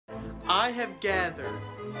I have gathered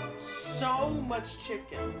so much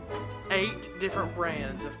chicken, 8 different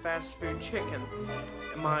brands of fast food chicken.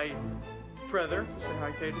 My brother, say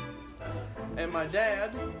hi, Katie, and my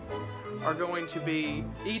dad are going to be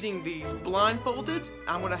eating these blindfolded.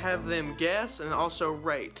 I'm going to have them guess and also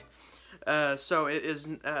rate. So it is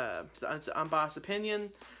it's an unbiased opinion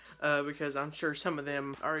because I'm sure some of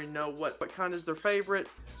them already know what kind is their favorite.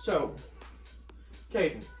 So,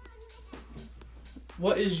 Katie,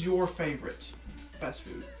 what is your favorite fast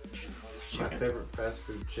food chicken? My favorite fast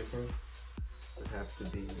food chicken would have to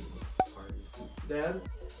be Hardee's. Dad?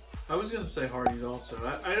 I was gonna say Hardee's also.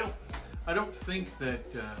 I don't think that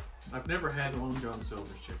I've never had Long John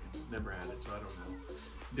Silver's chicken. Never had it, so I don't know.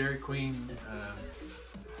 Dairy Queen.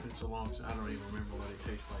 It's been so long, so I don't even remember what it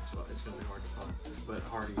tastes like, so it's gonna be hard to find. But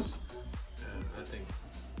Hardee's, I think,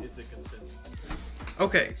 is a consensus.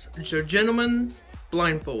 Okay, so gentlemen,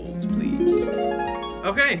 blindfolds, please.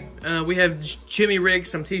 Okay, we have Jimmy rigged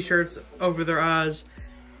some t-shirts over their eyes.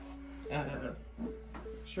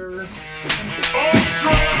 Sure.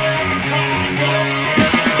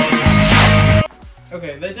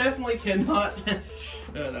 Okay, they definitely cannot.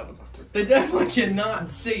 That was awkward. They definitely cannot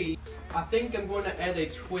see. I think I'm going to add a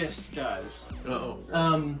twist, guys. Uh-oh.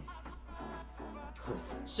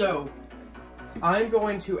 So I'm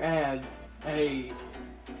going to add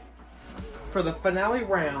for the finale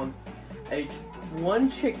round,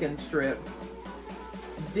 one chicken strip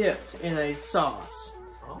dipped in a sauce.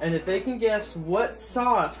 And if they can guess what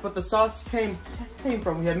the sauce came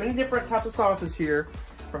from, we have many different types of sauces here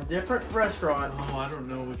from different restaurants. Oh, I don't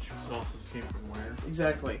know which sauces came from where.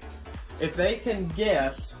 Exactly. If they can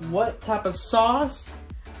guess what type of sauce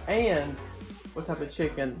and what type of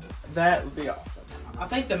chicken, that would be awesome. I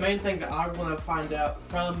think the main thing that I want to find out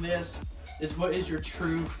from this is what is your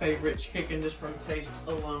true favorite chicken just from taste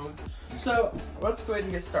alone. So let's go ahead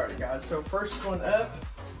and get started, guys. So first one up.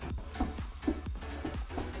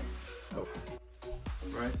 Oh.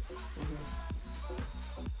 Right?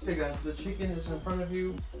 Okay guys, the chicken is in front of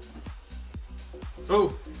you. Oh!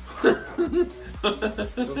 Feels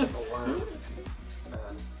like a worm.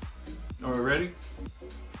 Are we ready?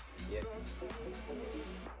 Yep.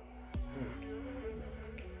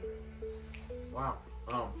 Wow.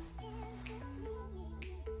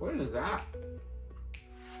 What is that?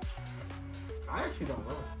 I actually don't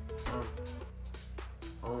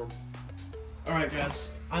know. Alright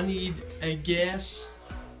guys, I need a guess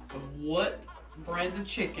of what brand of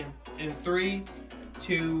chicken in 3,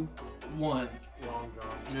 2, 1. Long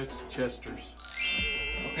John. It's Chester's.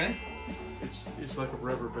 Okay. It's like a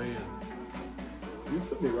rubber band. You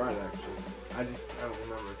could be right, actually. I don't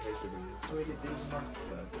remember the taste of it. Let me get these marked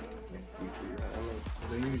up. You could be right.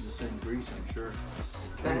 They use the same grease, I'm sure.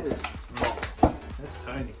 That is small. That's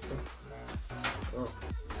tiny. Oh.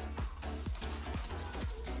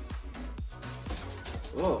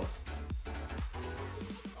 Whoa.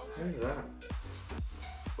 What is that?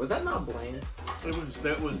 Was that not bland?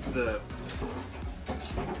 That was the.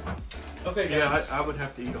 Okay, guys. Yeah, I would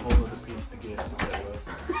have to eat a whole other piece to guess what that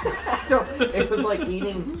was. It was like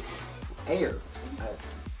eating air.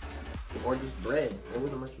 Or just bread. There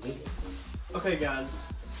wasn't much meat. Okay,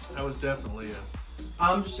 guys. That was definitely a.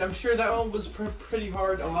 I'm sure that one was pretty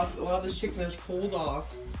hard. A lot of this chicken is pulled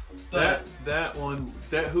off. But That one,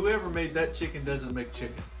 whoever made that chicken doesn't make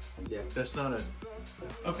chicken. Yeah. That's not a.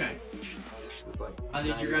 okay. It's like I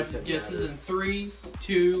need your guys' guesses in 3,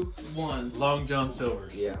 2, 1. Long John Silver.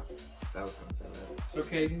 Yeah. That was gonna say that. So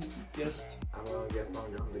Caden guessed. I'm gonna guess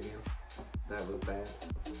Long John's again. That was bad.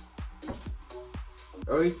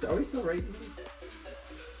 Are we still rating?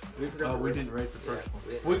 We didn't rate the first one.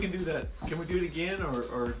 Yeah. We can do that. Can we do it again,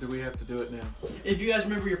 or do we have to do it now? If you guys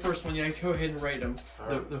remember your first one, yeah, go ahead and rate them.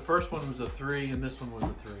 The first one was a 3, and this one was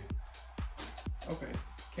a 3. Okay.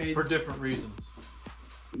 Caden. For different reasons.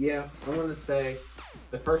 Yeah, I'm gonna say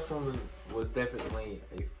the first one was definitely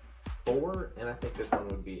a 4, and I think this one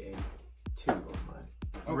would be a 2 on mine.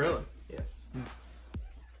 Okay. Really? Yes.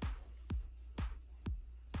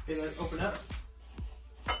 Okay, let's open up.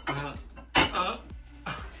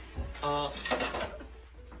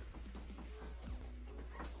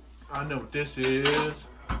 I know what this is.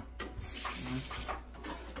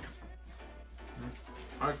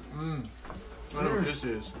 I know what this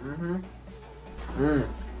is.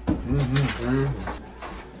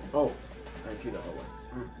 Oh, I chew that whole way.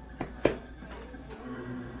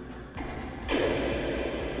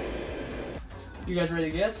 You guys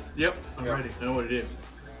ready to guess? Yep, I'm Yep. ready. I know what it is.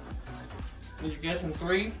 Need your guess in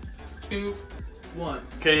 3, 2, 1.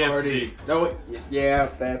 KFC. No, wait. Yeah,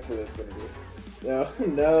 that's what it's gonna be. No,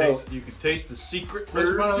 no. You can taste the secret What's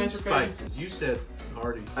your final herbs and answer, Curtis? spices. You said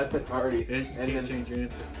Hardee's. I said Hardee's. And you can't change your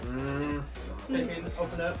answer. Okay,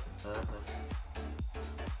 open up.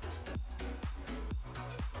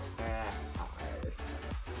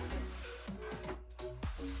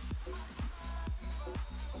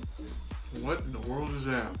 What in the world is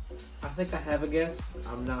that? I think I have a guess.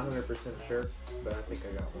 I'm not 100% sure, but I think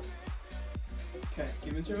I got one. Okay,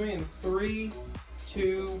 give it to me in 3,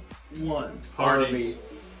 2, 1. Hardee's.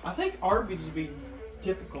 I think Arby's would be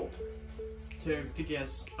difficult to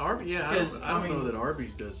guess. Arby's, yeah, I Because, don't I mean- know that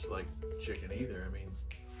Arby's does like chicken either. I mean,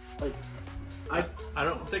 Like, I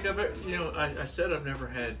don't think I've ever, I said I've never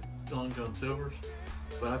had Long John Silver's,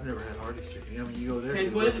 but I've never had Hardee's chicken. I mean, you go there. And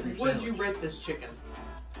get what most of your did you sandwich. rate this chicken?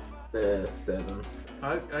 7.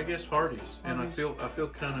 I guess Hardee's, and I Hardee's. feel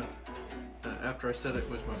kind of after I said it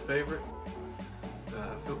was my favorite.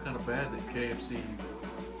 I feel kind of bad that KFC.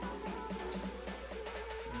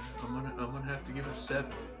 I'm gonna have to give it a 7.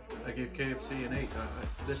 I gave KFC an 8.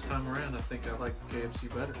 This time around, I think I like KFC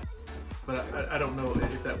better. But I don't know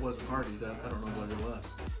if that wasn't Hardee's. I don't know what it was.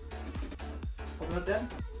 Open up, Dad.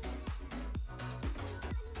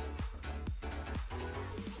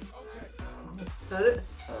 Is that it?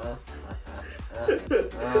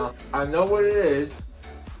 I know what it is.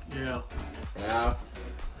 Yeah, Yeah.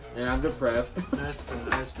 And I'm depressed.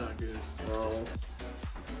 that's not good. No.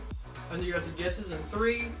 And you got the guesses in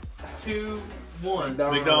 3, 2, 1.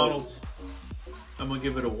 McDonald's. I'm gonna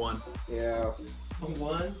give it a 1. Yeah.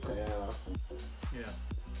 1. Yeah. Yeah.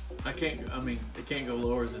 I can't. I mean, it can't go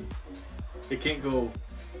lower than. It can't go.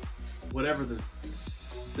 Whatever the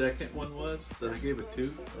second one was that I gave it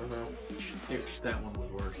 2. That one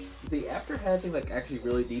was worse. See, after having like actually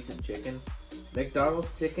really decent chicken, McDonald's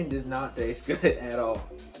chicken does not taste good at all.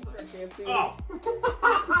 Oh.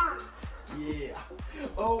 Yeah.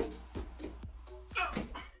 Oh.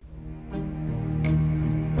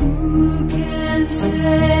 Who can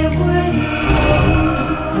say where the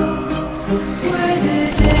road goes, where the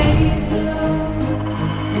day flows,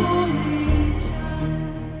 only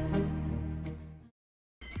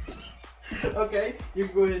time. Okay, you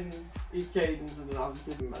can go ahead and eat Caden's and then I'll just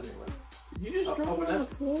give him my new one. You just dropped Open it on up.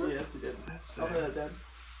 the floor? Yes, you did. That's Open sad. it, Dad.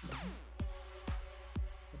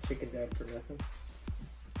 Chicken died for nothing.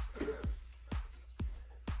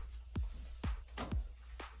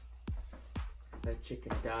 That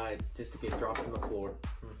chicken died just to get dropped on the floor.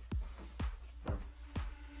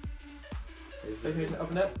 Okay,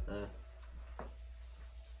 open up.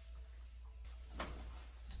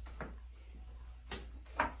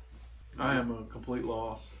 I am a complete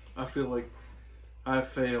loss. I feel like I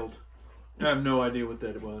failed. I have no idea what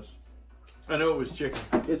that was. I know it was chicken.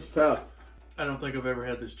 It's tough. I don't think I've ever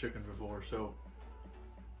had this chicken before, so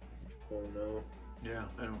Oh no. yeah,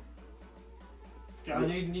 I don't. Okay, I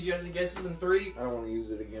need you guys to guesses in 3, I don't want to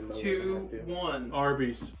use it again, but 2, 1.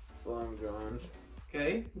 Arby's. Long John's.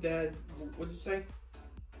 Okay, Dad, what'd you say?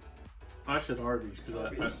 I said Arby's because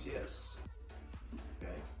Arby's, yes.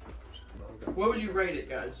 Okay. What would you rate it,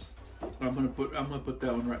 guys? I'm gonna put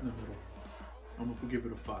that one right in the middle. I'm gonna give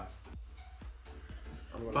it a 5.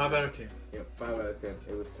 5 out of 10. Yep, 5 out of 10.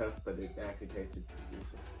 It was tough, but it actually tasted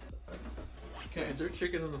decent. Okay, Is there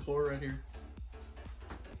chicken on the floor right here?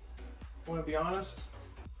 I want to be honest.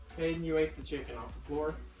 Caden, you ate the chicken off the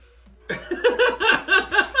floor.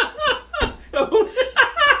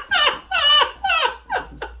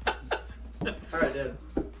 Alright, Dad.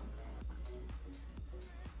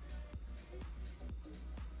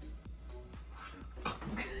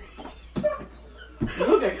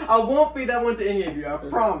 Okay, I won't be that one to any of you, I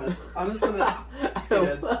promise. I'm just gonna. Okay,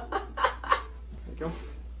 Dad. There you go.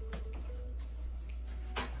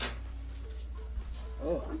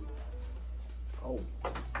 Oh. Oh.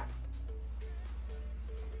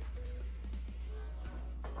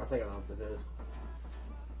 I think I know what this is.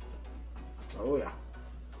 Oh yeah.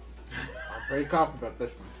 I'm pretty confident about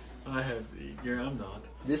this one. I'm not.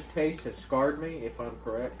 This taste has scarred me, if I'm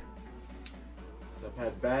correct. I've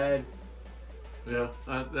had bad. Yeah,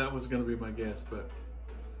 that was gonna be my guess, but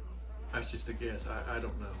that's just a guess. I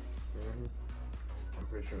don't know, I'm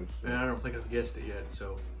pretty sure it's. and I don't think I've guessed it yet.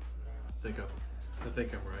 So I think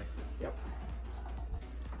I'm right. Yep.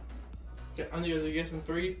 Okay, I'm you guys are guessing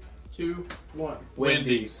 3, 2, 1.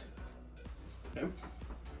 Wendy's. Okay.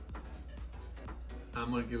 I'm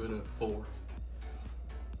gonna give it a 4.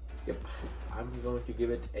 Yep. I'm going to give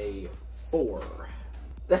it a 4.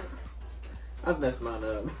 I've messed mine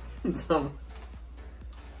up. Some.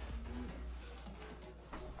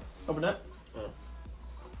 Open up.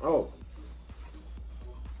 Oh.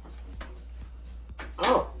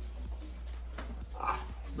 Oh.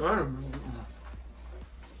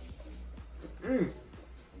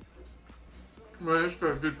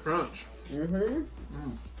 got a good crunch. Mm-hmm.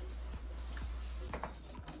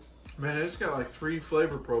 Man, it's got like 3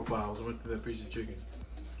 flavor profiles with that piece of chicken.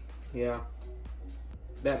 Yeah.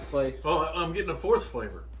 That place. Oh, I'm getting a 4th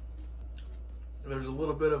flavor. There's a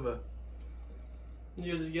little bit of a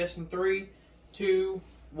You're just guessing 3, 2,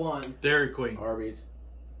 1. Dairy Queen. Arby's.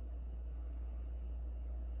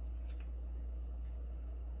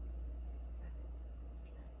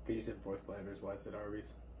 But you said 4th flavors. Why is it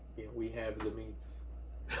Arby's? Yeah, we have the meats.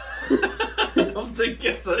 I don't think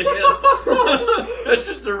it's a hint. That's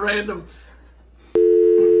just a random.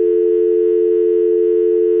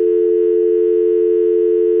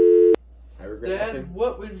 I regret nothing. Dad,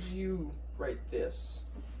 what would you rate this?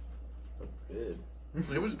 That's good.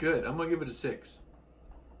 It was good. I'm gonna give it a 6.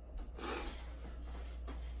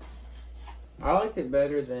 I liked it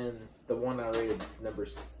better than the one I rated number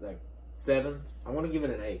 7. I want to give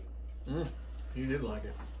it an 8. You did like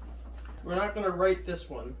it. We're not going to rate this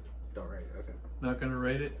one. Don't rate it. Okay. Not gonna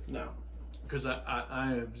rate it No. because I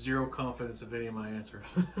have 0 confidence of any of my answers.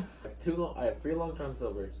 I have 3 Long John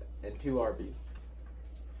Silvers and 2 Arby's.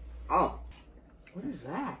 Oh, what is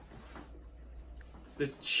that? The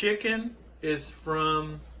chicken is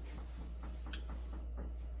from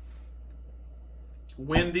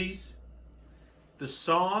Wendy's. The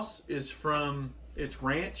sauce is from it's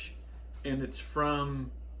ranch, and it's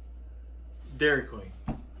from Dairy Queen.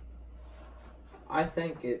 I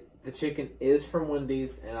think the chicken is from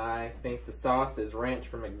Wendy's, and I think the sauce is ranch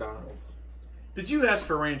from McDonald's. Did you ask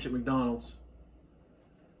for ranch at McDonald's?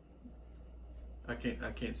 I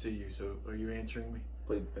can't see you, so are you answering me?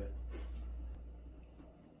 Plead the 5th.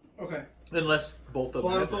 Okay. Unless both of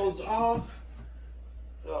them have Blindfolds ranch. off.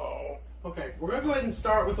 Oh. Okay, we're going to go ahead and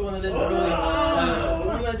start with the one that didn't really... the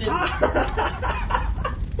one that didn't...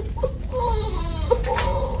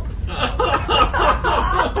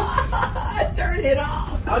 Turn it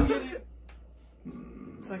off! I'll get it.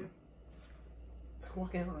 It's like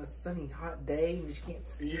walking out on a sunny, hot day and you just can't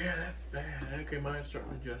see. Yeah, that's bad. Okay, mine's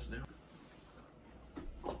starting to adjust now.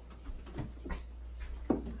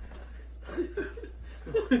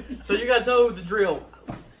 So you guys know the drill.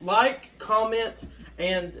 Like, comment,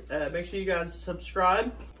 and make sure you guys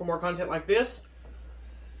subscribe for more content like this.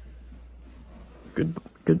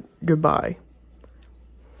 Goodbye.